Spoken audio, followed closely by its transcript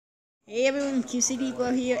Hey everyone, QC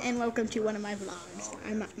Depot here, and welcome to one of my vlogs.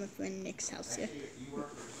 I'm at my friend Nick's house here.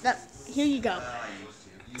 Here you go.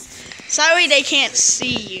 Sorry they can't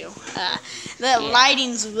see you. The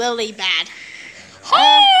lighting's really bad.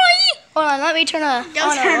 Hi! Hold on, let me turn on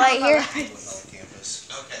a light here. Let's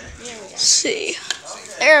See.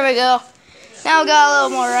 There we go. Now we got a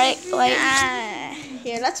little more light.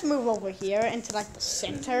 Here, let's move over here into like the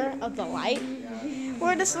center of the light,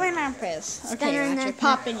 where the swing lamp is. Okay, Roger,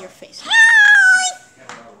 pop in your face.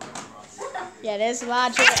 Yeah, there's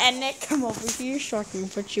Roger and Nick. Come over here so I can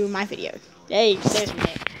put you in my video. Hey, there's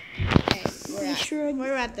Nick. Okay,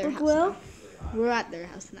 we're at their house now. We're at their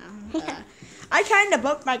house now. I kind of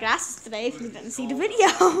broke my glasses today if you didn't see the video.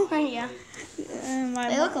 Yeah.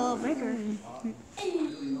 They look a little bigger.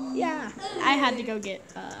 Yeah, I had to go get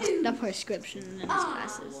the prescription in his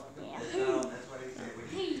glasses.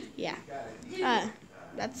 Yeah.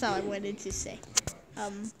 That's all I wanted to say.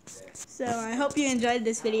 So I hope you enjoyed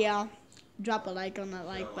this video. Drop a like on that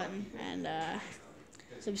like button and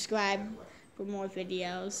subscribe for more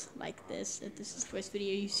videos like this. If this is the first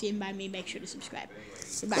video you've seen by me, make sure to subscribe.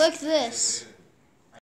 Goodbye. Click this.